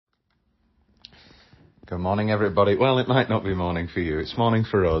Good morning, everybody. Well, it might not be morning for you. It's morning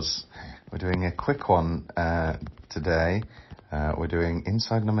for us. We're doing a quick one today. We're doing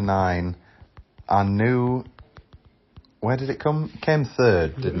Inside Number 9. Our new... Where did it come? It came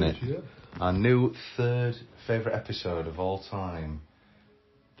third, didn't it? Yeah. Our new third favourite episode of all time.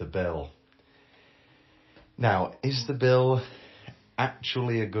 The Bill. Now, is The Bill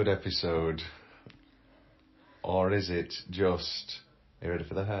actually a good episode? Or is it just... Are you ready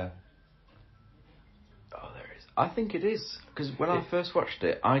for the hair? Oh, there is. I think it is, because when I first watched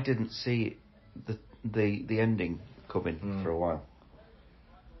it, I didn't see the ending coming for a while.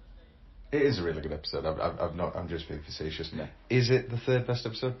 It is a really good episode. I'm just being facetious. No. Is it the third best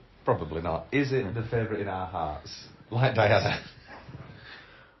episode? Probably not. Is it the favourite in our hearts? Like Diana.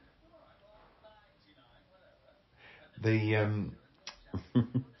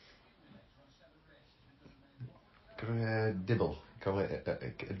 Dibble. Call it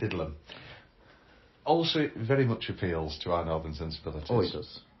a diddlem. Also, it very much appeals to our northern sensibilities. Oh, it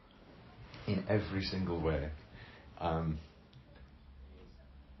does. In every single way.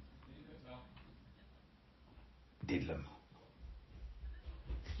 Diddlem.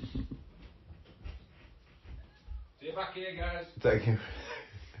 See you back here, guys. Thank you.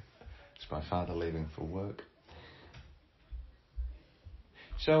 It's my father leaving for work.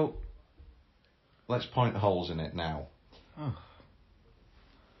 So, let's point holes in it now. Oh.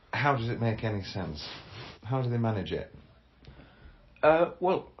 How does it make any sense? How do they manage it?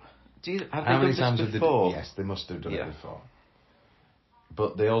 Well, have they done this before? Yes, they must have done it before.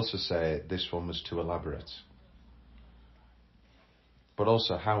 But they also say this one was too elaborate. But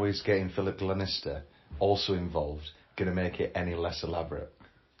also, how is getting Philip Lannister also involved going to make it any less elaborate?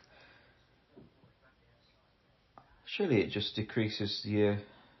 Surely it just decreases your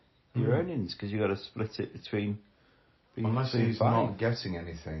earnings, because you've got to split it between... Unless he's not getting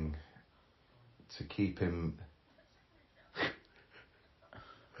anything to keep him...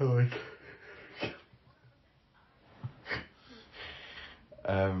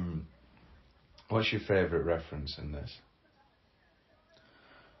 What's your favourite reference in this?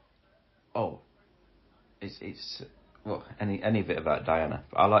 Oh, it's well, any bit about Diana.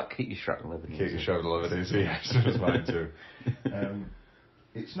 I like Keep Your Shrapnel Living. Keep Your Shrapnel Living, yes, that's mine too.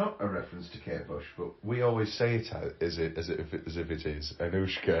 It's not a reference to Kate Bush, but we always say it as if it is.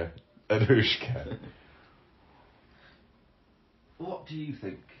 Anushka. What do you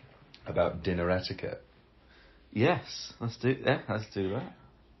think about dinner etiquette? Yes, let's do that.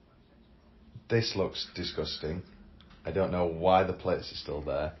 This looks disgusting. I don't know why the plates are still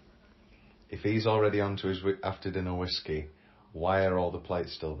there. If he's already on to his after dinner whiskey, why are all the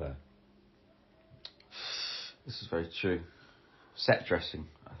plates still there? This is very true. Set dressing,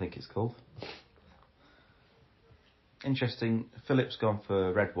 I think it's called. Interesting. Philip's gone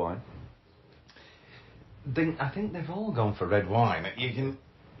for red wine. I think they've all gone for red wine.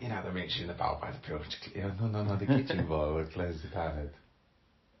 They're reaching the bow by the pool. No, the kitchen boy will close the palate.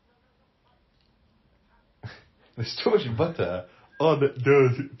 There's too much butter on the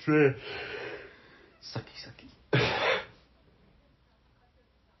tray. Sucky.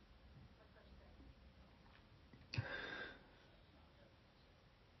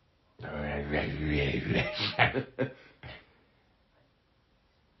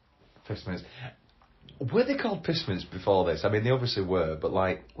 Piss mints. Were they called piss mints before this? I mean, they obviously were, but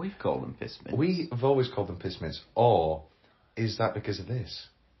like... We've called them piss mints. We've always called them piss mints. Or is that because of this?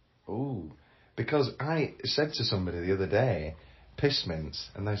 Ooh. Because I said to somebody the other day, piss mints,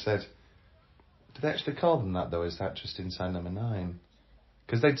 and they said, do they actually call them that, though? Is that just Inside Number 9?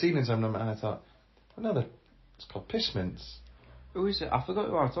 Because they'd seen Inside Number 9, and I thought, well, no, it's called piss mints. Who is it? I forgot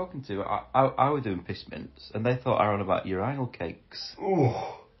who I was talking to. I were doing piss mints, and they thought I were on about urinal cakes.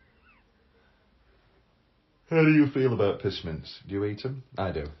 Oh. How do you feel about piss mints? Do you eat them?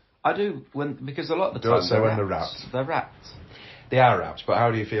 I do. I do, because a lot of the time... Don't say when they're wrapped. They're wrapped. They are wrapped, but how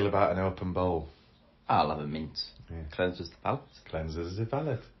do you feel about an open bowl? I'll have a mint. Yeah. Cleanses the palate. Cleanses the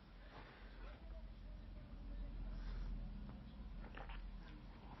palate.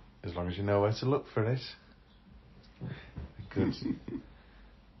 As long as you know where to look for it. Good.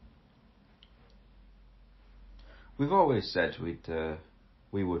 We've always said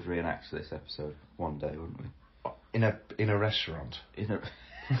we would reenact this episode one day, wouldn't we? In a restaurant.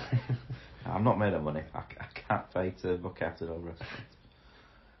 I'm not made of money. I can't pay to book out at a restaurant.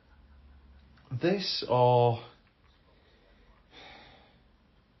 This or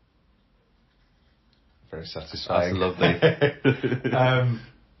very satisfying. That's lovely.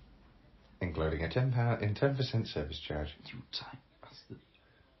 Including a £10% service charge. You tight bastard.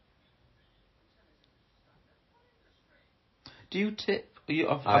 Do you tip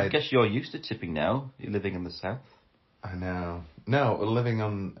I guess you're used to tipping now. You're living in the South. I know. No, we're living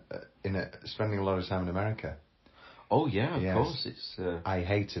spending a lot of time in America. Oh yeah, of Yes. course. It's. I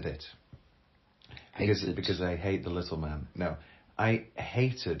hated it. Because I hate the little man. No, I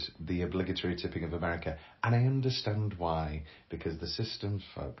hated the obligatory tipping of America, and I understand why, because the system's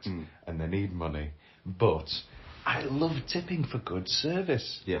fucked and they need money. But I love tipping for good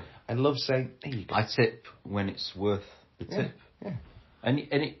service. Yeah. I love saying, "Hey, you I tip when it's worth the tip. Yeah. And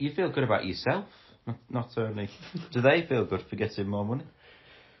you feel good about yourself. Not only do they feel good for getting more money.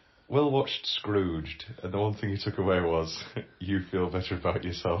 Will watched Scrooged, and the one thing he took away was, you feel better about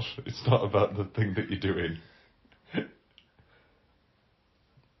yourself. It's not about the thing that you're doing.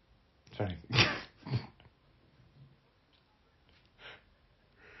 Sorry.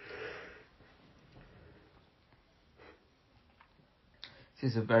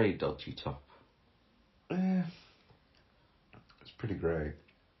 This is a very dodgy top. It's pretty great.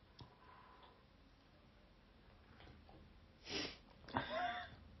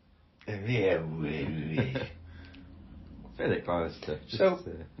 Philip Glenister, just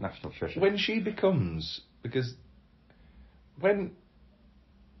national treasure. When she becomes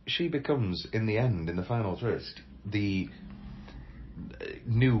in the end, in the final twist, the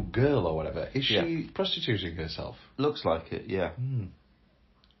new girl or whatever, is she prostituting herself? Looks like it, yeah.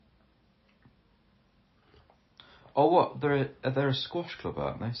 Oh, what? They're a squash club,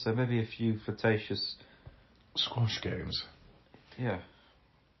 aren't they? So maybe a few flirtatious Squash games. Yeah.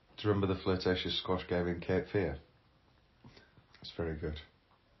 Do you remember the flirtatious squash game in Cape Fear? It's very good.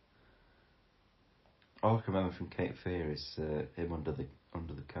 All I can remember from Cape Fear is him under the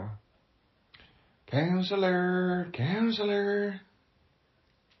car. Counsellor.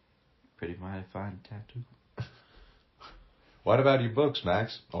 Pretty mighty fine tattoo. What about your books,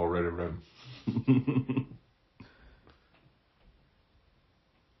 Max? Already read 'em.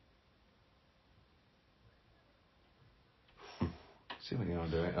 See what you're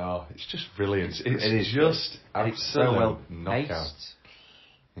doing. Oh, it's just brilliant. It's just absolute so well knockout. paced.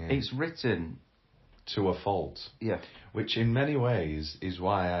 Yeah. It's written to a fault. Yeah. Which in many ways is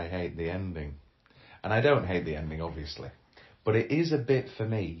why I hate the ending. And I don't hate the ending, obviously. But it is a bit for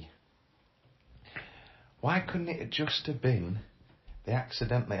me. Why couldn't it just have been they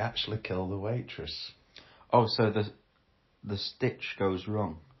accidentally actually kill the waitress? Oh, so the stitch goes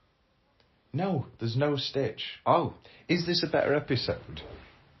wrong. No, there's no stitch. Oh. Is this a better episode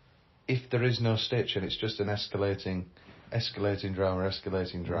if there is no stitch and it's just an escalating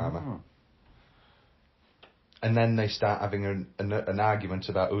drama? Oh. And then they start having an argument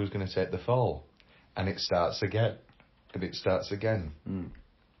about who's going to take the fall. And it starts again. Mm.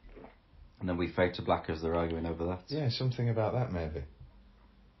 And then we fade to black as they're arguing over that. Yeah, something about that maybe.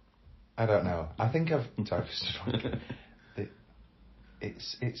 I don't know. I think I've typed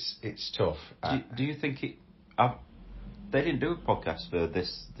It's tough. Do you think it? They didn't do a podcast for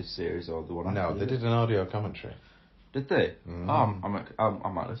this series or the one. No, they did an audio commentary. Did they? Mm. I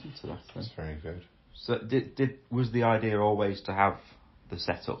might listen to that. Then. That's very good. So was the idea always to have the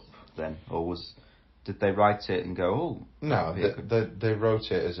setup then, or did they write it and go, oh? No, they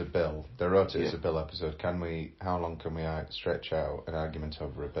wrote it as a bill. They wrote it as a bill episode. How long can we stretch out an argument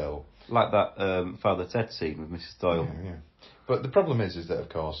over a bill? Like that Father Ted scene with Mrs. Doyle. Yeah. But the problem is that, of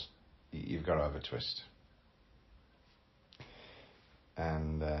course, you've got to have a twist.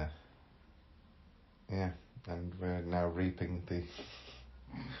 And, and we're now reaping the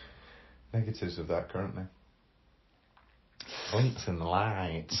negatives of that currently. Blinks and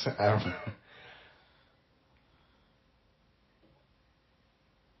lights.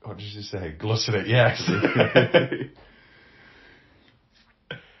 What did you say? Gluttonate, yes.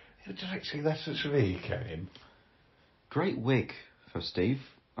 Actually, that's what's me, Kevin. Great wig for Steve,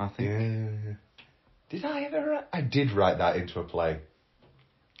 I think. Yeah. Did I ever? I did write that into a play.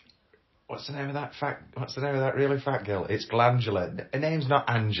 What's the name of that really fat girl? It's Glandula. Her name's not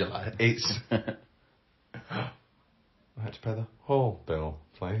Angela. It's. I had to pay the whole bill,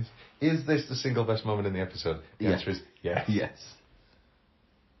 please. Is this the single best moment in the episode? The answer is yes. Yes.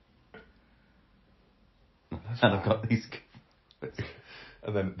 And I've got these.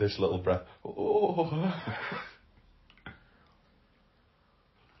 And then this little breath. Oh.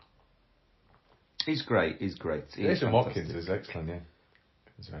 He's great. Jason Watkins is excellent, yeah.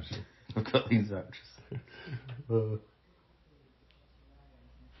 I've got these actresses. Good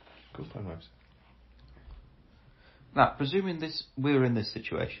fun webs. Now, presuming we were in this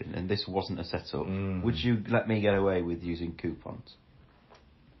situation and this wasn't a setup, would you let me get away with using coupons?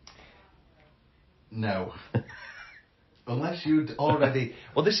 No. Unless you'd already...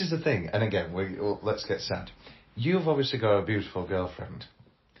 Well, this is the thing, and again, let's get sad. you've obviously got a beautiful girlfriend.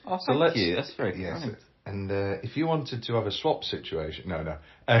 Oh, thank you. That's very kind. And if you wanted to have a swap situation... No.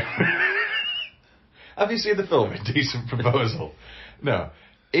 Have you seen the film Indecent Proposal? No.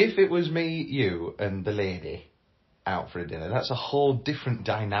 If it was me, you, and the lady out for a dinner, that's a whole different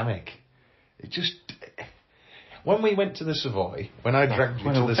dynamic. It just... When we went to the Savoy, when I dragged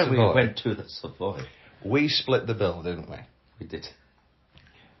you to the Savoy... we went to the Savoy. We split the bill, didn't we? We did.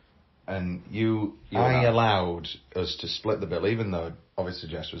 And I allowed us to split the bill, even though obviously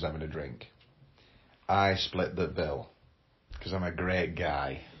Jess was having a drink. I split the bill, because I'm a great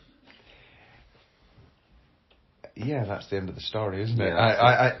guy. Yeah, that's the end of the story, isn't it?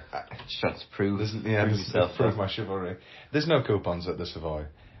 I just trying to prove yourself. Prove my chivalry. There's no coupons at the Savoy.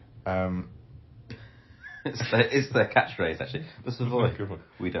 It's their catchphrase, actually. The Savoy.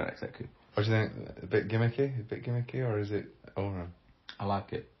 We don't accept coupons. What do you think? A bit gimmicky, or is it... Oh, no. I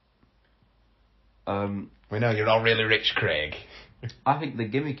like it. We know you're all really rich, Craig. I think the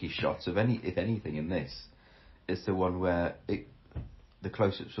gimmicky shot if anything, in this, is the one where the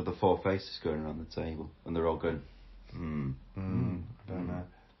close-ups of the four faces going around the table, and they're all going, I don't know.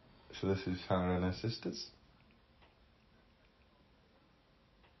 So this is Hannah and her sisters?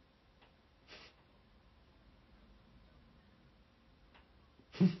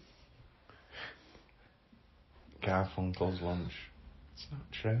 Garfunkel's lunch. It's not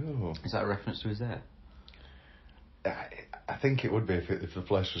true. Is that a reference to his hair? I think it would be if the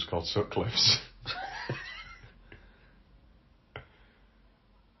place was called Sutcliffe's.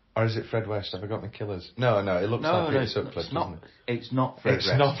 Or is it Fred West? Have I got my killers? No, it looks like Peter Sutcliffe, doesn't it? It's not Fred West.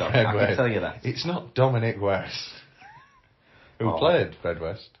 It's not Fred West. I can tell you that. It's not Dominic West. Who played Fred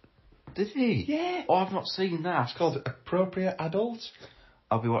West. Did he? Yeah. Oh, I've not seen that. It's called Appropriate Adult.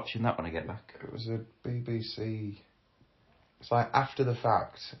 I'll be watching that when I get back. It was a BBC... It's like after the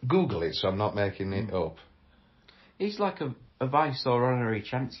fact. Google it, so I'm not making it up. He's like a vice or honorary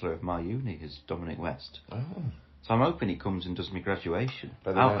chancellor of my uni, is Dominic West. Oh. So I'm hoping he comes and does my graduation.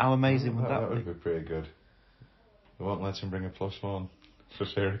 How amazing would that be? That would be pretty good. We won't let him bring a +1 for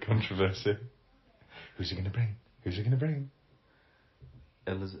fear of controversy. Who's he going to bring?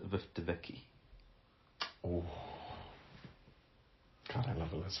 Elizabeth Debicki. Oh. God, I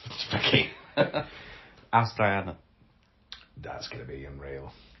love Elizabeth Debicki. As Diana. That's going to be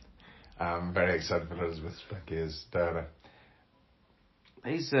unreal. I'm very excited for Elizabeth Debicki as Diana.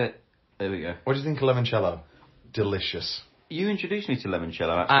 There we go. What do you think of limoncello? Delicious. You introduced me to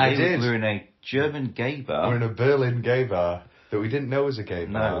limoncello, actually. I did. We were in a German gay bar. We're in a Berlin gay bar that we didn't know was a gay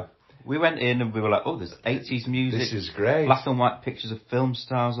bar. No. We went in and we were like, oh, there's 80s music. This is great. Black and white pictures of film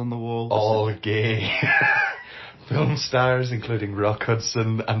stars on the wall. All gay. Film stars, including Rock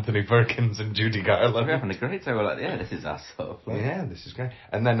Hudson, Anthony Perkins and Judy Garland. We're having a great time. We're like, yeah, this is our sort of place. Yeah, this is great.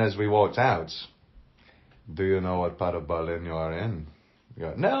 And then as we walked out, do you know what part of Berlin you are in? We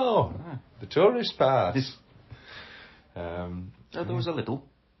go, no, the tourist part. There was a little.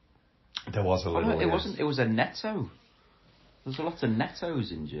 There was a little. It wasn't. It was a netto. There's a lot of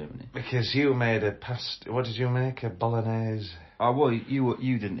nettos in Germany. Because you made a pasta. What did you make? A bolognese. Oh well,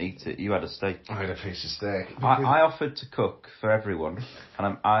 you didn't eat it. You had a steak. I had a piece of steak. I offered to cook for everyone,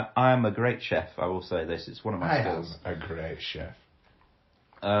 and I am a great chef. I will say this. It's one of my skills. I am a great chef.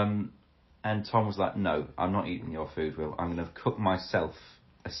 And Tom was like, "No, I'm not eating your food, Will. I'm going to cook myself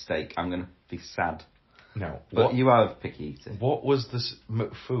a steak. I'm going to be sad." No, but you are a picky eater. What was this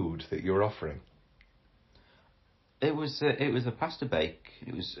food that you were offering? It was a pasta bake.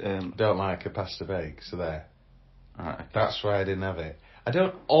 It was. Don't like a pasta bake, so there. Right, okay. That's why I didn't have it. I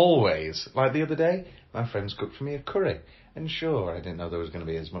don't always, like the other day, my friends cooked for me a curry, and sure, I didn't know there was going to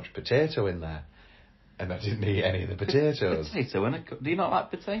be as much potato in there, and I didn't eat any of the potatoes. Potato in a do you not like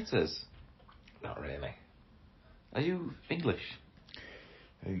potatoes? Not really. Are you English?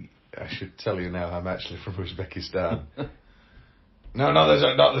 I should tell you now, I'm actually from Uzbekistan. No, not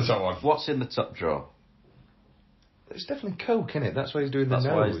the top one. What's in the top drawer? There's definitely Coke in it. That's why he's doing the nose.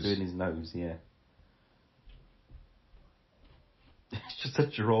 That's why he's doing his nose, yeah. It's just a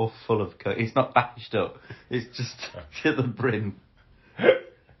drawer full of Coke. It's not packaged up. It's just to the brim.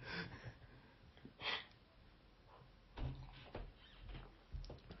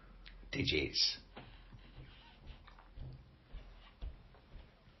 Digits.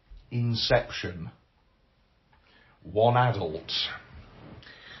 Inception. One adult.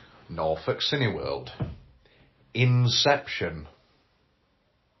 Norfolk Cineworld. Inception.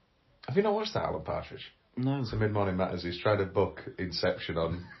 Have you not watched that, Alan Partridge? No. It's a Mid-Morning Matters. He's trying to book Inception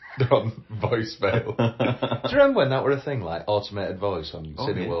on voicemail. Do you remember when that were a thing, like automated voice on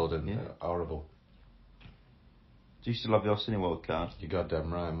Cineworld and horrible? Do you still have your Cineworld card? You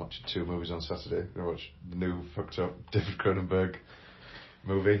goddamn right. I'm watching 2 movies on Saturday. I watch the new fucked up David Cronenberg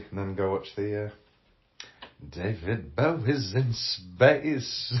movie, and then go watch the David Bowie's in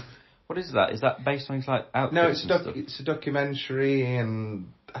Space. What is that? Is that based on his like outfits? No, it's it's a documentary, and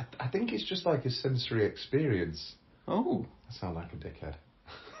I think it's just like a sensory experience. Oh. I sound like a dickhead.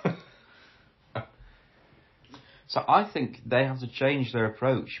 So I think they have to change their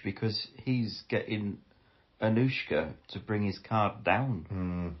approach because he's getting Anushka to bring his card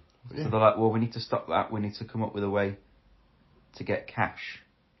down. Yeah. So they're like, well, we need to stop that. We need to come up with a way to get cash.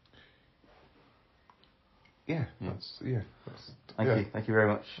 Yeah. Thank you. Thank you very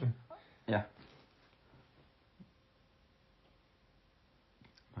much. Yeah.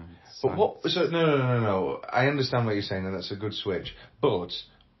 But what? So no. I understand what you're saying, and that's a good switch. But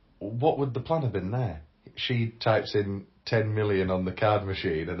what would the plan have been there? She types in 10 million on the card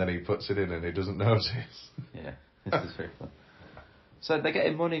machine, and then he puts it in, and he doesn't notice. Yeah, this is very fun. So they're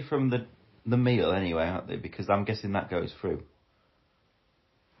getting money from the meal anyway, aren't they? Because I'm guessing that goes through.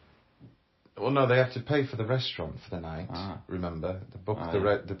 Well, no, they have to pay for the restaurant for the night. Remember, the book,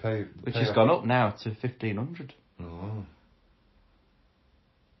 the pay, which has gone up now to 1,500. Oh.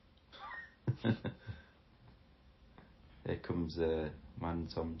 Here comes Man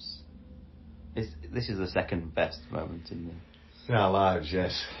Tom's. This is the second best moment in our lives,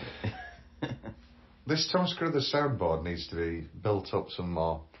 yes. This Tom Scruthers soundboard needs to be built up some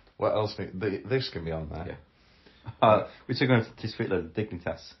more. What else? This can be on there. Yeah. We took on to Sweet Load of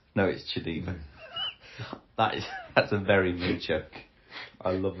Dignitas. No, it's Chadiva. That's a very me joke.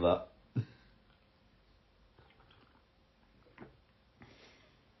 I love that.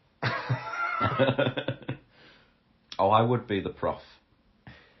 Oh, I would be the prof.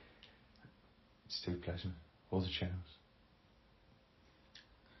 It's too pleasant. All the channels.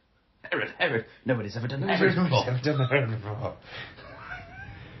 Herod. Nobody's ever done Herod Herod before. before.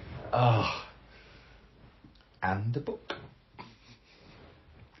 Oh. And the book.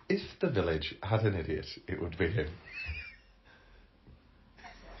 If the village had an idiot, it would be him.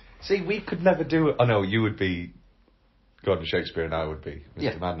 See, we could never do it. Oh no, you would be Gordon Shakespeare and I would be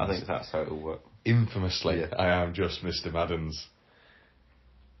Mr. Maddens. I think that's how it will work. Infamously, I am just Mr. Maddens.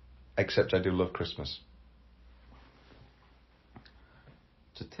 Except I do love Christmas.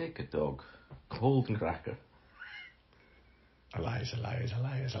 To take a dog, cold cracker. A lie is a lie is a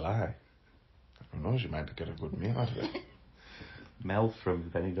lie is a lie. Who knows, you might get a good meal out of it. Mel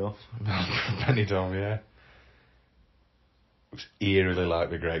from Benidorm. Benidorm, yeah. Looks eerily like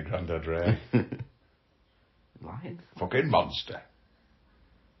the great Grandad Ray. Lion? Fucking monster.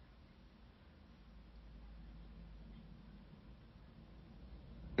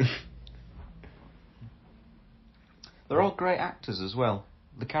 They're all great actors as well.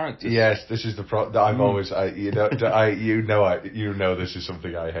 The characters. Yes, this is the that I've always. You know this is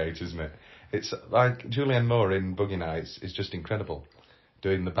something I hate, isn't it? It's like Julianne Moore in Boogie Nights is just incredible,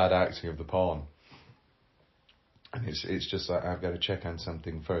 doing the bad acting of the pawn. And it's just like, I've got to check on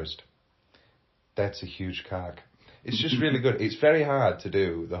something first. That's a huge cock. It's just really good. It's very hard to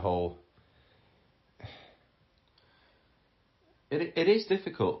do the whole. It is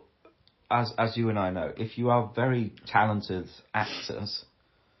difficult, as you and I know. If you are very talented actors,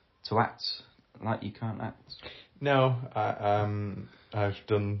 to act like you can't act. No, I've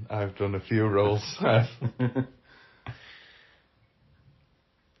done a few roles.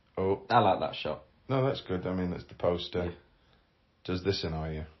 Oh, I like that shot. No, that's good. I mean, that's the poster. Yeah. Does this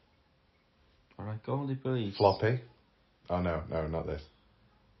annoy you? Alright, Goldie Beliefs. Floppy? Oh, no, not this.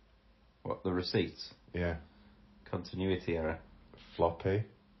 What, the receipts? Yeah. Continuity error. Floppy.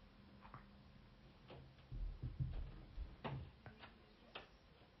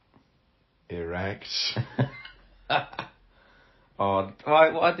 Erect. Oh,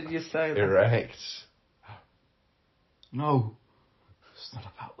 why did you say that? Erect. No. It's not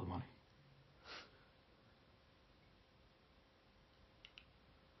about the money.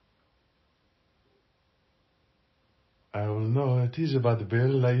 Oh, no, it is about the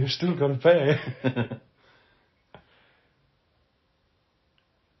bill. You still got to pay.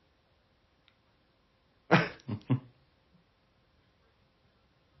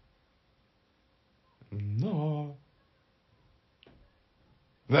 No.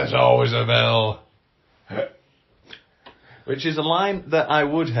 There's always a bill. Which is a line that I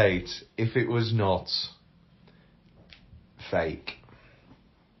would hate if it was not fake.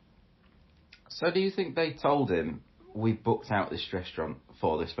 So do you think they told him, we booked out this restaurant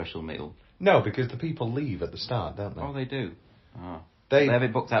for this special meal? No, because the people leave at the start, don't they? Oh, they do? Oh. They have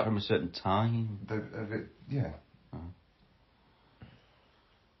it booked out from a certain time? Yeah. Oh.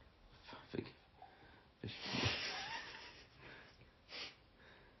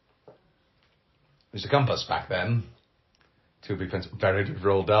 There's a compass back then. 2 big pence. Very good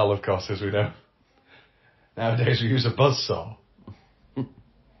Roald Dahl, of course, as we know. Nowadays we use a buzzsaw.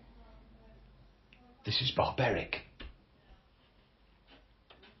 This is barbaric.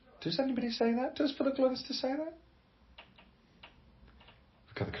 Does anybody say that? Does Philip Glenister say that?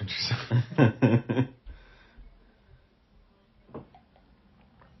 We've got the countryside.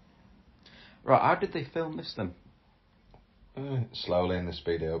 Right, how did they film this then? Slowly and they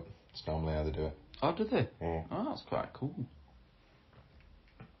speed it up. It's normally how they do it. Oh, did they? Yeah. Oh, that's quite cool.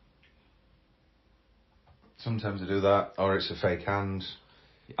 Sometimes they do that, or it's a fake hand.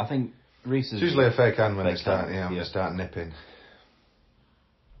 I think Reese's... It's usually a fake hand when Fake they start, hand, when yeah. they start nipping.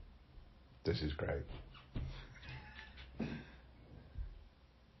 This is great.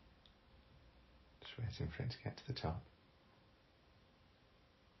 Just waiting for it to get to the top.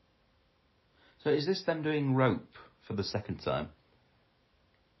 So is this them doing rope for the second time?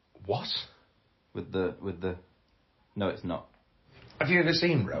 What? With the... No, it's not. Have you ever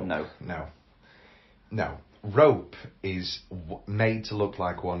seen rope? No. No. Rope is made to look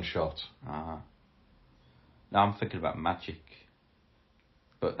like one shot. Ah. Now I'm thinking about magic.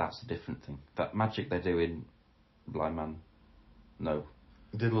 But that's a different thing. That magic they do in Blind Man... No.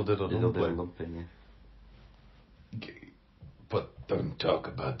 Diddle diddle Diddle dumpling. Dumpling, yeah. But don't talk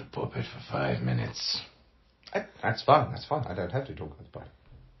about the puppet for 5 minutes. That's fine. I don't have to talk about the puppet.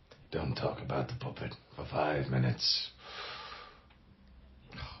 Don't talk about the puppet for 5 minutes.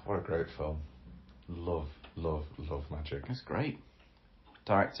 What a great film. Love magic. It's great.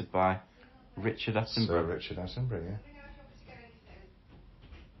 Directed by Richard Attenborough. Sir Richard Attenborough, yeah.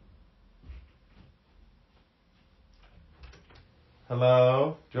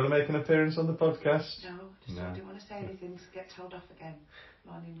 Hello. Do you want to make an appearance on the podcast? No, just No. I didn't want to say anything, so get told off again.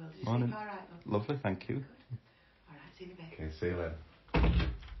 Morning, Will. Did you Morning. sleep all right, love? Lovely, thank you. All right, see you in a bit. Okay, see you later.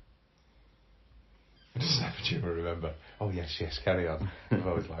 I just never do remember. Oh, yes, carry on. I've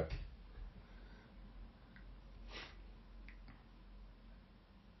always like...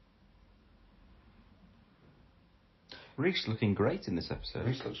 Reese looking great in this episode.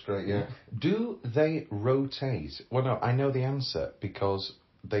 Reese looks great, yeah. Do they rotate? Well, no, I know the answer because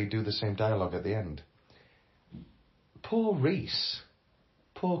they do the same dialogue at the end. Poor Reese,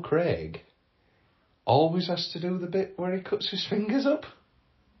 poor Craig, always has to do the bit where he cuts his fingers up.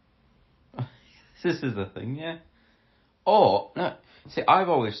 This is the thing, yeah. Or, no, see, I've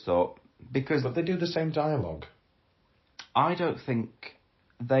always thought, because But they do the same dialogue. I don't think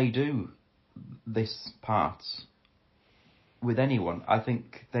they do this part with anyone. I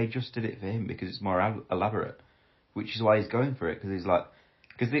think they just did it for him because it's more elaborate, which is why he's going for it, because he's like,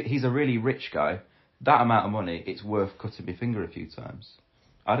 because he's a really rich guy. That amount of money, it's worth cutting my finger a few times.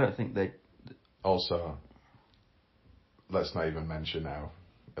 I don't think they... Also, let's not even mention how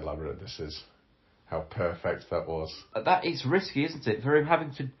elaborate this is. How perfect that was. That it's risky, isn't it? For him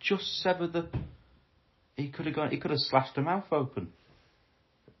having to just sever the... He could have slashed her mouth open.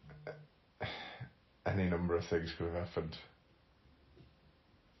 Any number of things could have happened.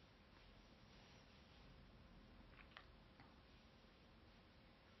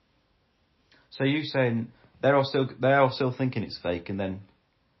 So you saying they are still thinking it's fake, and then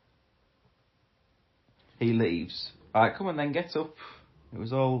he leaves. All right, come on then, get up. It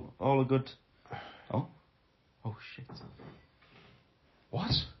was all a good. Oh shit.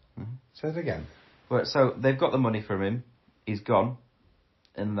 What? Mm-hmm. Say it again. Well, so they've got the money from him. He's gone,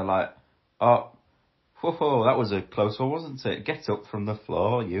 and they're like, "Oh, whoa, that was a close one, wasn't it? Get up from the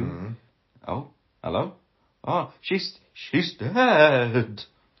floor, you." Mm-hmm. Oh, hello. Oh, she's dead.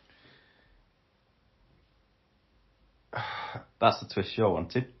 That's the twist you're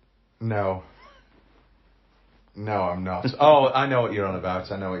wanting. No, I'm not. Oh, I know what you're on about.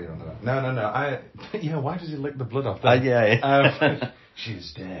 No. Yeah, why does he lick the blood off that? Yeah.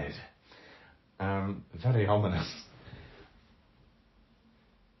 She's dead. Very ominous.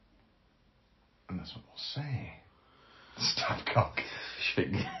 And that's what we'll say. Stabcock.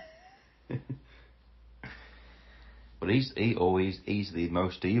 But he's the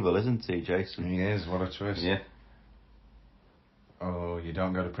most evil, isn't he, Jason? He is. What a twist. Yeah. Oh, you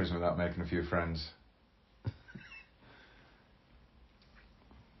don't go to prison without making a few friends.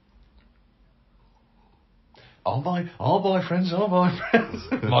 All my friends.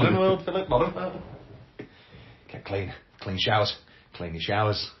 Modern world, Philip, modern world. Get clean showers. Clean your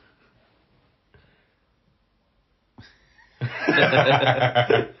showers.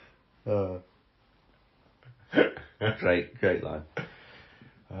 Great line.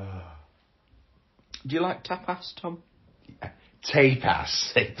 Do you like tapas, Tom?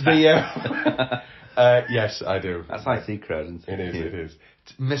 Tapas. Yes, I do. That's IT crowd, isn't it? It is.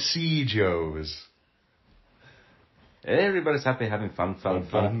 Messijos. Everybody's happy, having fun.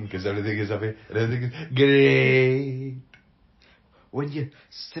 Because everything is happy and everything is great. When you're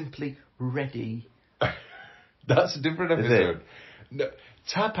simply ready. That's a different episode. No,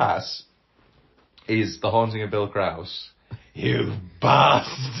 Tapas is The Haunting of Bill Krause. You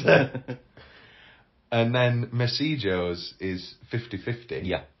bastard! And then Messijo's is 50-50.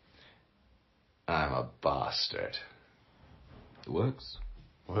 Yeah. I'm a bastard. It works.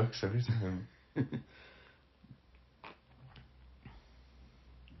 Works every time.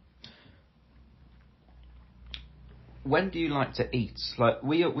 When do you like to eat? Like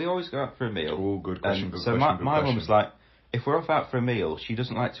we always go out for a meal. Oh, good question. And Good so question. my mum was like, if we're off out for a meal, she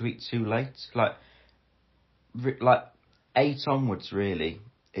doesn't like to eat too late. Like 8 onwards, really.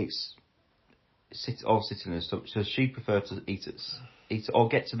 It's sitting and stuff. So she preferred to eat or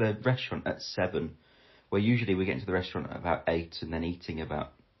get to the restaurant at 7, where usually we get to the restaurant at about 8 and then eating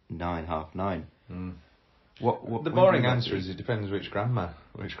about 9, half 9. Mm. What the boring answer is it depends which grandma's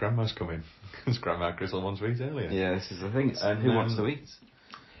coming. Because Grandma Crystal wants to eat earlier. Yeah, this is the thing. It's who wants to eat?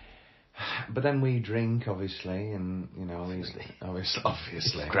 But then we drink, obviously, and obviously.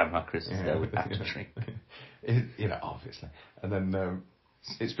 Grandma Crystal, Yeah, we have to drink. Obviously. And then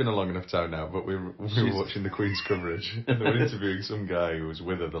it's been a long enough time now, but we were watching the Queen's coverage, and they were interviewing some guy who was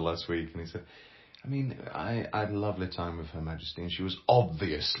with her the last week, and he said, I mean, I had a lovely time with Her Majesty, and she was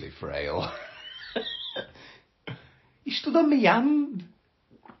obviously frail. He stood on my hand.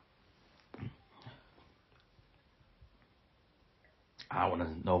 I want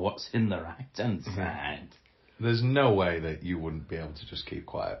to know what's in the right hand side. There's no way that you wouldn't be able to just keep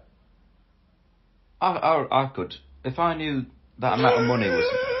quiet. I could. If I knew that amount of money was...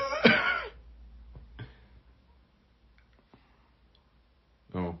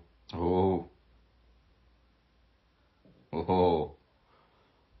 Oh. Oh. Oh.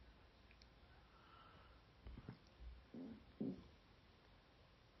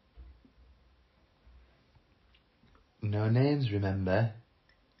 No names, remember?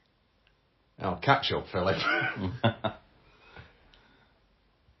 Oh, catch up, Philip.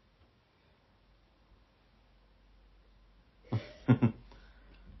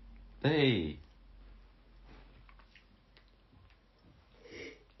 Hey.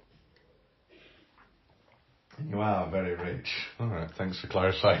 You are very rich. Alright, thanks for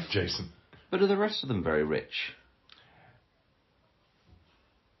clarifying, Jason. But are the rest of them very rich?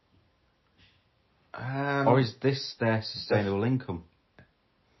 Or is this their sustainable income?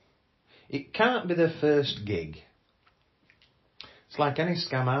 It can't be their first gig. It's like any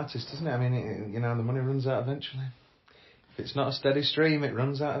scam artist, isn't it? I mean, the money runs out eventually. If it's not a steady stream, it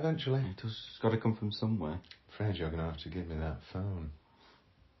runs out eventually. It's got to come from somewhere. Afraid you're going to have to give me that phone.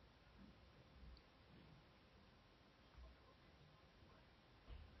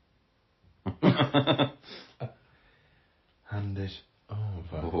 Hand it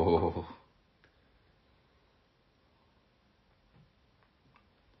over. Oh.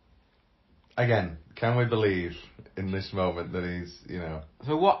 Again, can we believe in this moment that he's,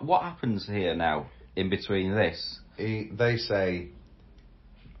 So what happens here now in between this? They say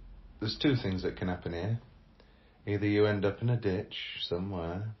there's 2 things that can happen here. Either you end up in a ditch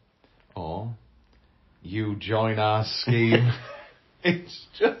somewhere, or you join our scheme. It's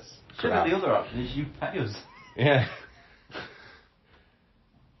just crap. The other option is you pay us. Yeah.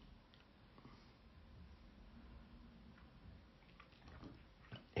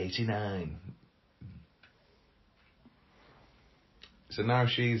 $89. So now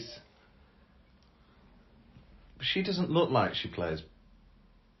she doesn't look like she plays.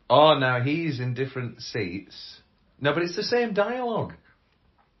 Oh, now he's in different seats. No, but it's the same dialogue.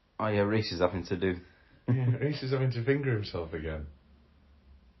 Oh yeah, Reese is having to do. Yeah, Reese is having to finger himself again.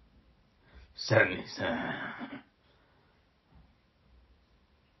 Certainly, sir.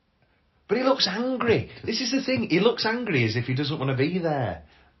 But he looks angry. This is the thing. He looks angry as if he doesn't want to be there.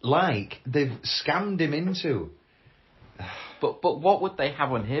 Like they've scammed him into. But what would they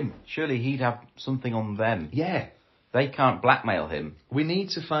have on him? Surely he'd have something on them. Yeah. They can't blackmail him. We need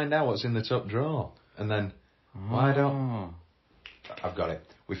to find out what's in the top drawer. And then, why don't... I've got it.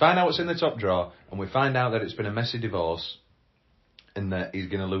 We find out what's in the top drawer, and we find out that it's been a messy divorce, and that he's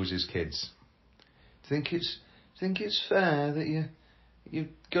going to lose his kids. Think it's fair that you've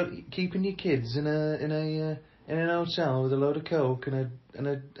got keeping your kids in an hotel with a load of coke and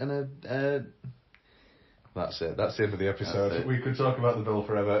a That's it. That's the end of the episode. We could talk about the bill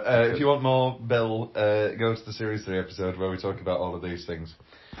forever. If you want more Bill, go to the Series 3 episode where we talk about all of these things.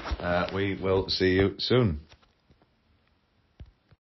 We will see you soon.